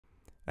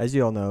As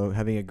you all know,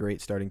 having a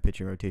great starting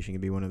pitching rotation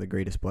can be one of the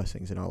greatest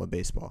blessings in all of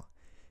baseball,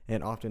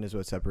 and often is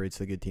what separates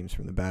the good teams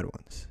from the bad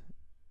ones.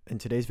 In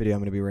today's video, I'm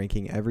going to be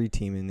ranking every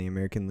team in the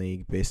American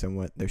League based on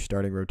what their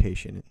starting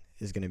rotation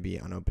is going to be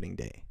on opening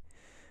day.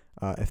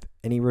 If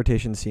any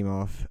rotations seem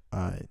off,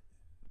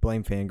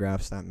 blame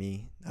Fangraphs, not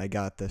me. I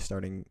got the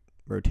starting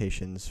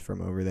rotations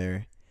from over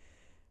there,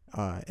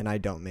 and I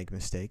don't make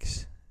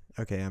mistakes.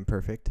 Okay, I'm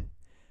perfect.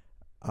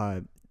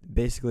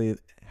 Basically,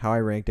 how I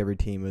ranked every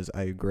team was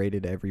I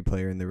graded every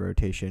player in the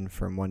rotation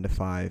from 1 to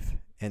 5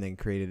 and then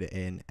created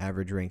an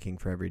average ranking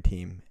for every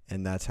team,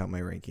 and that's how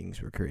my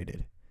rankings were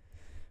created.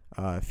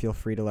 Feel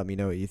free to let me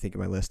know what you think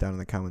of my list down in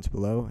the comments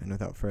below, and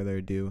without further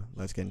ado,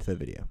 let's get into the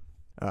video.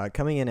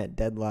 Coming in at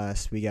dead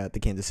last, we got the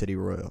Kansas City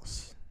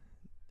Royals.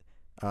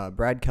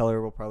 Brad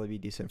Keller will probably be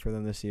decent for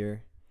them this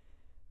year,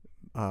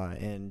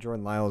 and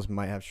Jordan Lyles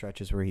might have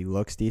stretches where he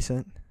looks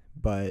decent,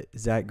 but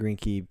Zach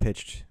Greinke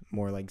pitched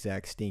more like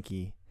Zach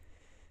Stinky,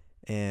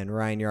 and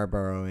Ryan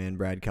Yarbrough and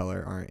Brad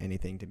Keller aren't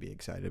anything to be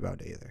excited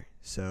about either.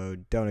 So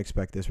don't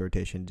expect this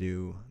rotation to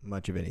do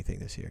much of anything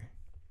this year.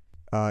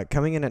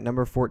 Coming in at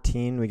number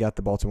 14, we got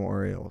the Baltimore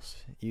Orioles.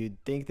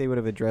 You'd think they would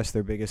have addressed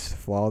their biggest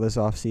flaw this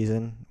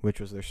offseason, which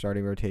was their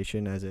starting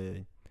rotation as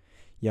a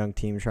young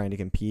team trying to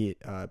compete,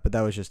 but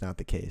that was just not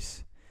the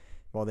case.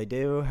 While they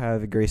do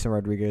have Grayson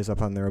Rodriguez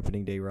up on their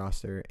opening day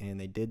roster,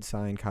 and they did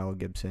sign Kyle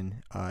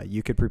Gibson,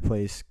 you could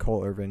replace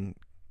Cole Irvin,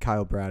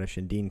 Kyle Bradish,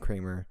 and Dean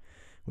Kramer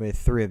with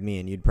 3 of me,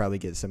 and you'd probably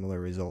get similar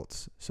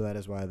results. So that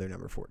is why they're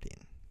number 14.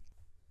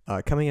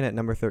 Coming in at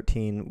number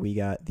 13, we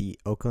got the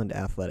Oakland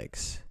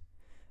Athletics.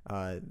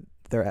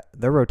 Their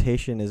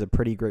rotation is a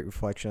pretty great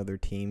reflection of their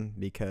team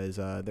because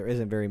there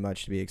isn't very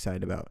much to be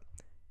excited about.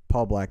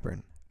 Paul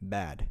Blackburn,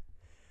 bad.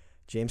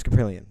 James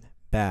Kaprielian,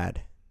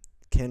 bad.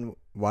 Ken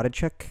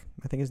Wadachuk,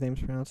 I think his name's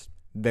pronounced,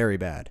 very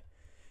bad.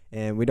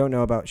 And we don't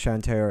know about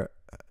Shantaro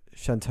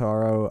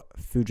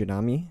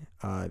Fujinami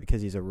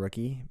because he's a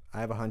rookie. I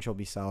have a hunch he'll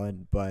be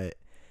solid, but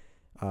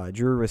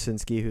Drew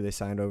Rosinski, who they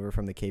signed over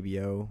from the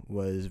KBO,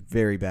 was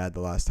very bad the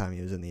last time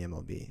he was in the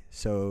MLB.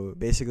 So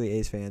basically,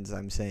 A's fans,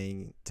 I'm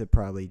saying to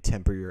probably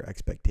temper your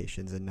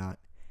expectations and not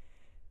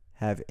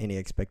have any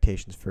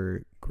expectations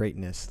for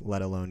greatness,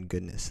 let alone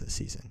goodness this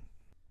season.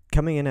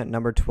 Coming in at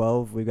number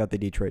 12, we've got the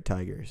Detroit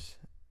Tigers.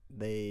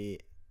 They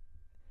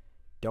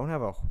don't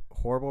have a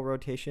horrible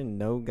rotation.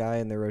 No guy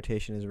in their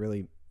rotation is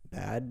really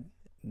bad.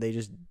 They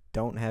just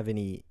don't have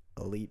any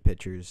elite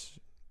pitchers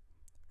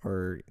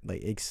or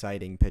like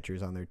exciting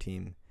pitchers on their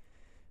team.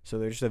 So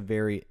they're just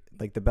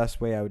the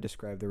best way I would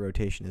describe the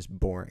rotation is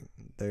boring.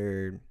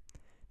 They're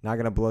not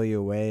going to blow you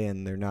away,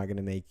 and they're not going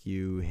to make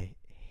you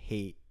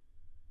hate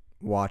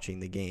watching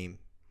the game.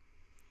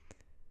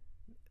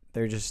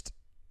 They're just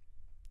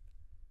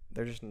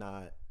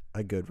not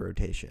a good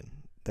rotation.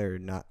 They're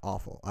not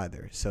awful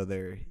either. So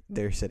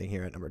they're sitting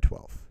here at number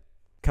 12.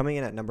 Coming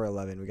in at number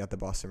 11, we got the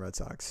Boston Red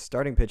Sox.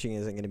 Starting pitching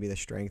isn't going to be the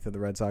strength of the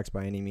Red Sox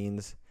by any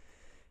means,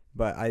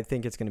 but I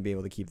think it's going to be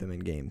able to keep them in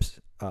games.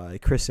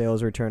 Chris Sale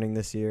is returning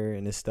this year,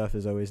 and his stuff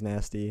is always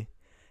nasty.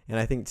 And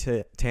I think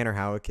Tanner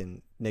Houck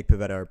and Nick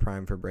Pivetta are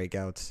prime for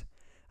breakouts.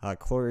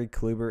 Corey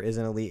Kluber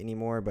isn't elite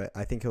anymore, but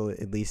I think he'll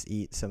at least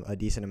eat a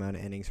decent amount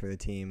of innings for the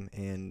team.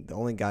 And the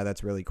only guy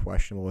that's really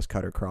questionable is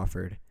Cutter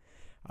Crawford.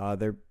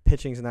 Their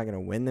pitching's not going to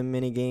win them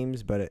many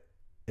games, but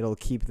it'll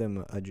keep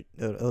them.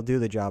 It'll do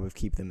the job of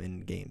keep them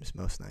in games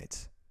most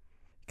nights.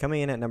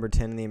 Coming in at number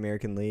 10 in the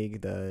American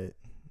League,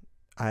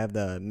 I have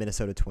the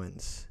Minnesota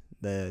Twins.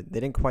 They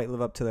didn't quite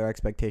live up to their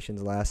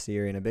expectations last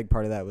year, and a big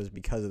part of that was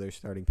because of their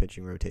starting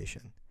pitching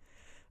rotation.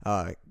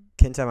 Kenta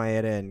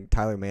Maeda and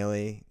Tyler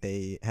Mahle,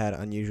 they had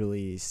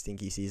unusually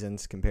stinky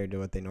seasons compared to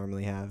what they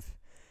normally have.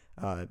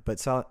 But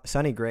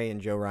Sonny Gray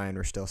and Joe Ryan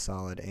were still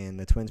solid, and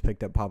the Twins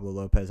picked up Pablo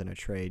Lopez in a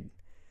trade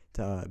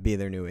to be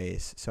their new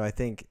ace. So I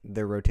think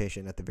their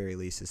rotation at the very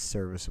least is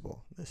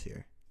serviceable this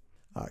year.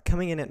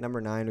 Coming in at number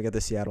 9, we got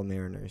the Seattle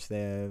Mariners.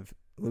 They have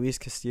Luis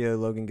Castillo,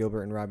 Logan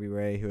Gilbert, and Robbie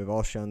Ray, who have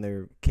all shown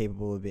they're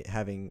capable of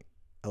having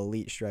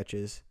elite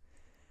stretches.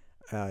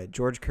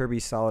 George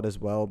Kirby's solid as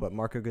well, but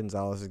Marco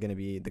Gonzalez is going to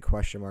be the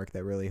question mark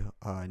that really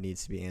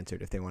needs to be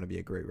answered if they want to be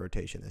a great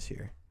rotation this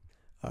year.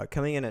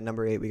 Coming in at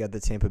number 8, we got the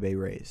Tampa Bay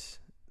Rays.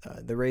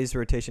 The Rays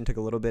rotation took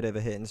a little bit of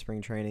a hit in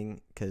spring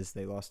training because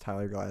they lost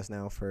Tyler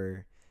Glasnow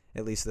for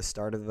at least the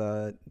start of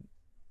the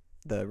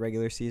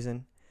regular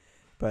season.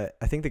 But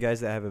I think the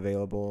guys that I have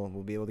available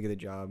will be able to get the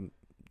job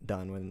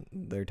done when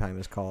their time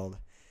is called.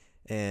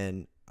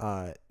 And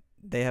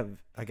they have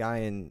a guy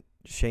in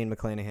Shane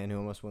McClanahan who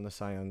almost won the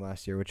Cy Young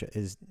last year, which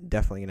is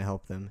definitely going to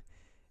help them.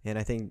 And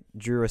I think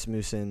Drew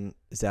Rasmussen,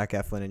 Zach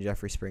Eflin, and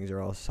Jeffrey Springs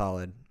are all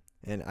solid.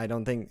 And I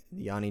don't think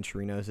Yanni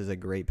Chirinos is a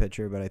great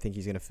pitcher, but I think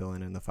he's going to fill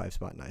in the 5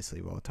 spot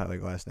nicely while Tyler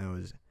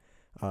Glasnow is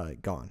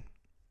gone.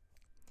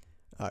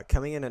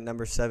 Coming in at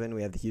number 7,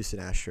 we have the Houston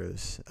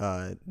Astros.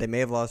 They may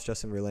have lost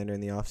Justin Verlander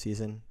in the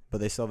offseason, but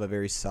they still have a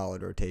very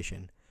solid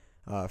rotation.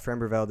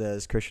 Framber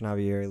Valdez, Christian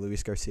Javier,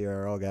 Luis Garcia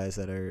are all guys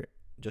that are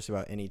just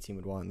about any team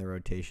would want in their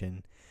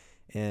rotation.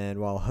 And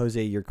while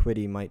Jose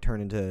Urquidy might turn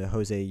into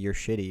Jose You're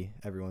Shitty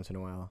every once in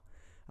a while,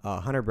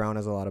 Hunter Brown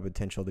has a lot of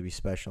potential to be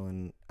special,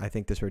 and I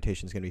think this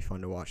rotation is going to be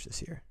fun to watch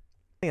this year.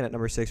 And at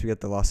number 6, we got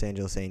the Los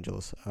Angeles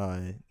Angels.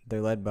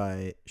 They're led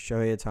by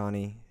Shohei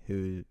Ohtani,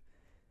 who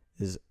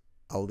is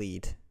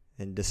elite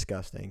and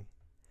disgusting.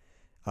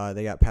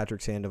 They got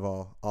Patrick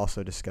Sandoval,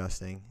 also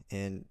disgusting,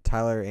 and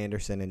Tyler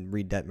Anderson and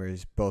Reed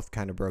Detmers both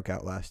kind of broke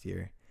out last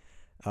year.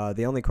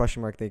 The only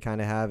question mark they kind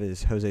of have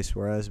is Jose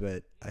Suarez,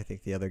 but I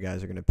think the other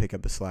guys are going to pick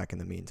up the slack in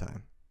the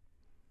meantime.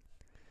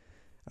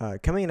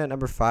 Coming in at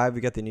number 5,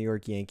 we got the New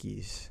York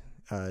Yankees.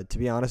 To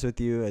be honest with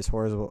you, as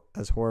horrible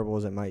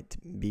as it might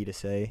be to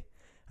say,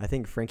 I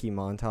think Frankie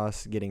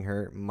Montas getting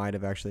hurt might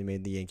have actually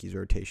made the Yankees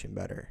rotation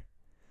better.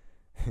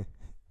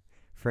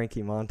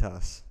 Frankie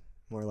Montas,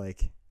 more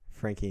like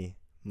Frankie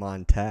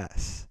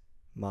Montas.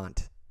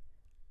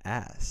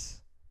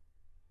 Mont-ass.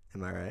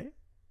 Am I right?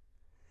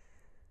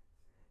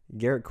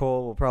 Garrett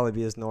Cole will probably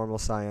be his normal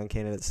Cy Young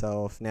candidate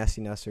self.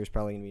 Nasty Nestor is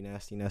probably going to be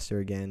Nasty Nestor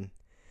again.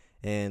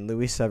 And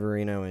Luis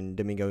Severino and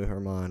Domingo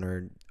Germán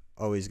are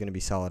always going to be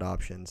solid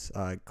options.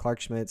 Clark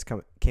Schmidt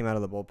came out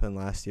of the bullpen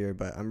last year,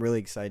 but I'm really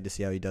excited to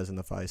see how he does in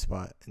the 5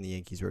 spot in the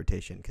Yankees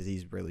rotation because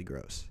he's really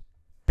gross.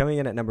 Coming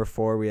in at number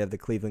 4, we have the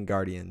Cleveland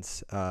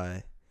Guardians.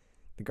 The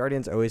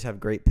Guardians always have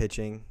great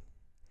pitching,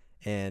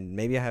 and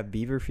maybe I have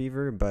Beaver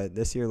fever, but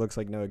this year looks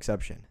like no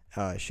exception.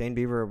 Shane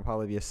Bieber will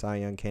probably be a Cy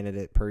Young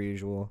candidate per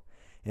usual,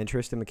 and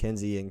Tristan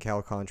McKenzie and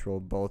Cal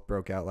Quantrill both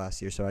broke out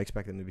last year, so I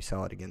expect them to be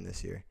solid again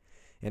this year.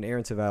 And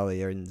Aaron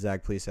Savali and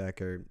Zach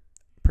Plesac are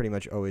pretty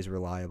much always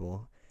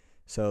reliable.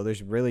 So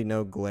there's really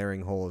no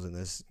glaring holes in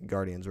this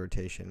Guardians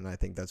rotation, and I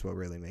think that's what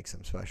really makes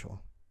them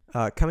special.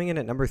 Coming in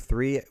at number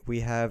 3, we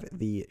have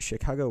the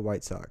Chicago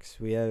White Sox.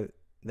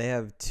 They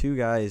have 2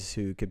 guys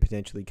who could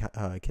potentially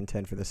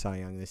contend for the Cy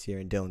Young this year,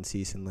 in Dylan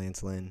Cease and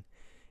Lance Lynn,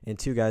 and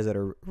 2 guys that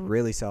are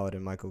really solid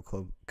in Michael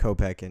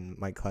Kopech and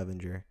Mike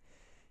Clevinger.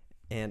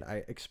 And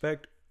I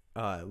expect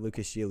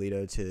Lucas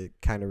Giolito to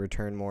kind of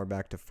return more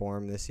back to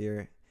form this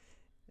year.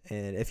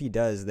 And if he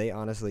does, they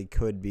honestly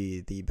could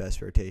be the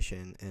best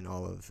rotation in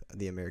all of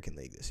the American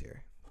League this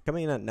year.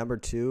 Coming in at number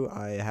 2,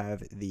 I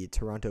have the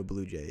Toronto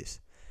Blue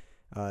Jays.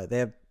 They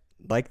have,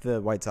 like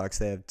the White Sox,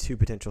 they have 2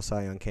 potential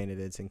Cy Young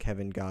candidates in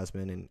Kevin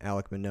Gausman and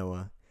Alek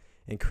Manoah,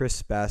 and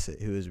Chris Bassett,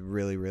 who is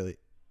really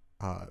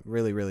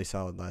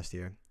solid last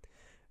year.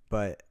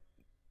 But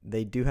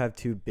they do have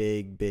 2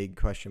 big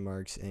question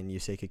marks in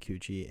Yusei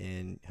Kikuchi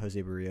and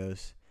Jose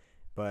Barrios.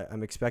 But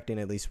I'm expecting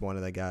at least one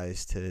of the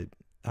guys to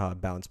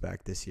bounce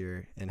back this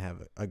year and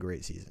have a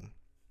great season.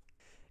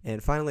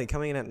 And finally,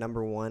 coming in at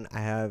number 1, I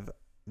have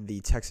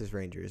the Texas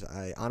Rangers.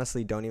 I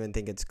honestly don't even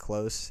think it's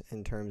close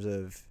in terms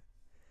of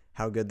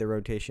how good the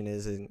rotation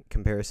is in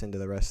comparison to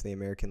the rest of the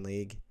American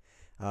League.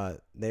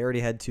 They already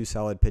had 2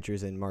 solid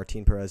pitchers in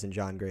Martin Perez and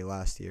John Gray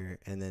last year,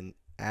 and then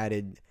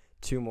added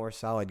 2 more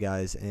solid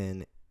guys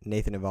in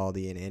Nathan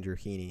Eovaldi and Andrew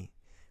Heaney,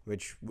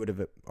 which would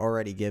have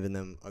already given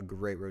them a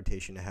great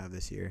rotation to have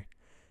this year.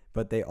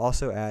 But they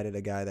also added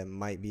a guy that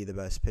might be the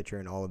best pitcher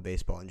in all of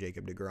baseball, in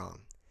Jacob deGrom.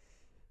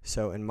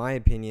 So in my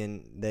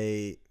opinion,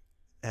 they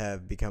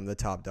have become the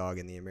top dog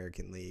in the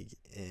American League.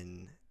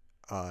 And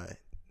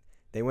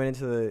they went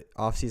into the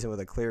offseason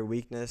with a clear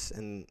weakness,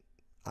 and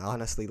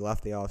honestly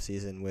left the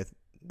offseason with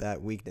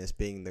that weakness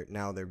being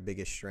now their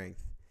biggest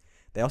strength.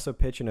 They also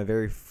pitch in a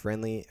very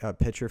friendly,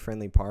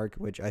 pitcher-friendly park,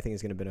 which I think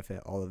is going to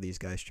benefit all of these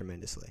guys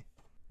tremendously.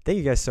 Thank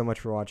you guys so much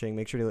for watching.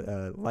 Make sure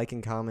to like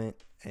and comment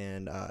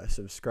and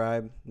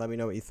subscribe. Let me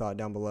know what you thought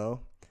down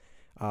below.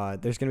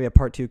 There's going to be a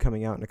part 2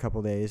 coming out in a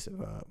couple days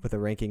with a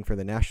ranking for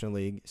the National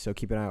League, so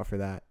keep an eye out for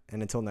that.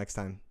 And until next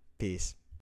time, peace.